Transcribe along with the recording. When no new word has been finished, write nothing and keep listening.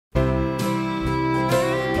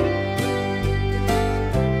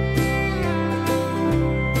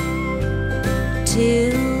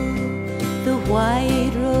till the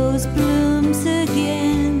white rose blooms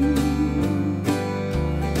again.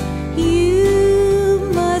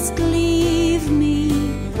 You must leave me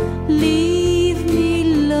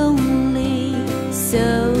lonely.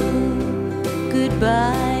 So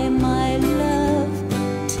goodbye, my love,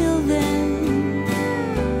 till then,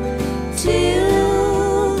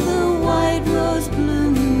 till the white rose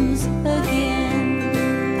blooms again.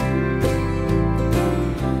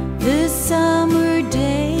 The summer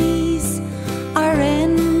days are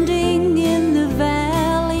ending in the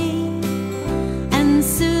valley, and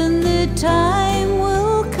soon the time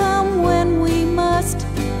will come when we must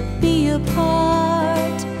be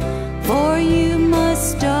apart. For you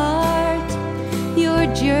must start your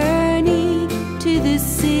journey to the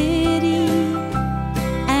city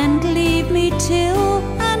and leave me till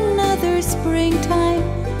another springtime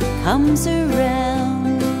comes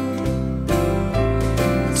around.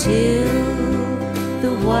 Till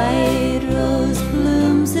the white rose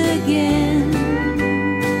blooms again,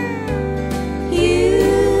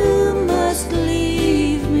 you must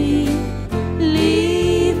leave me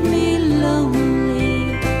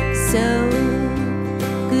lonely. So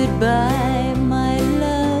goodbye, my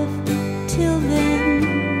love, till then,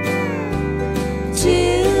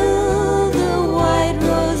 till the white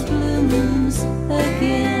rose blooms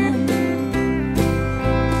again.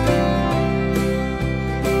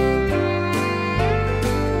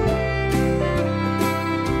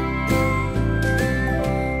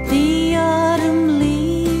 The autumn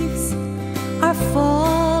leaves are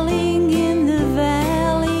falling in the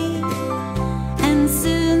valley, and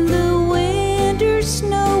soon the winter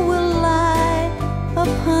snow will lie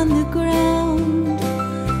upon the ground.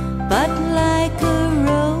 But like a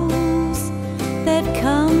rose that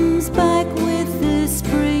comes back with the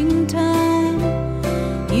springtime,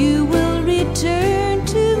 you will return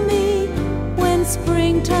to me when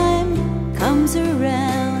springtime comes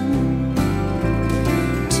around.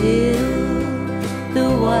 Till the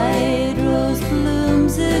white rose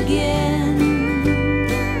blooms again,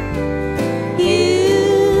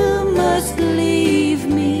 you must leave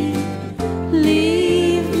me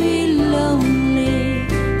lonely.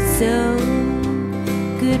 So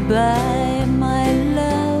goodbye, my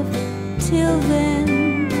love, till then.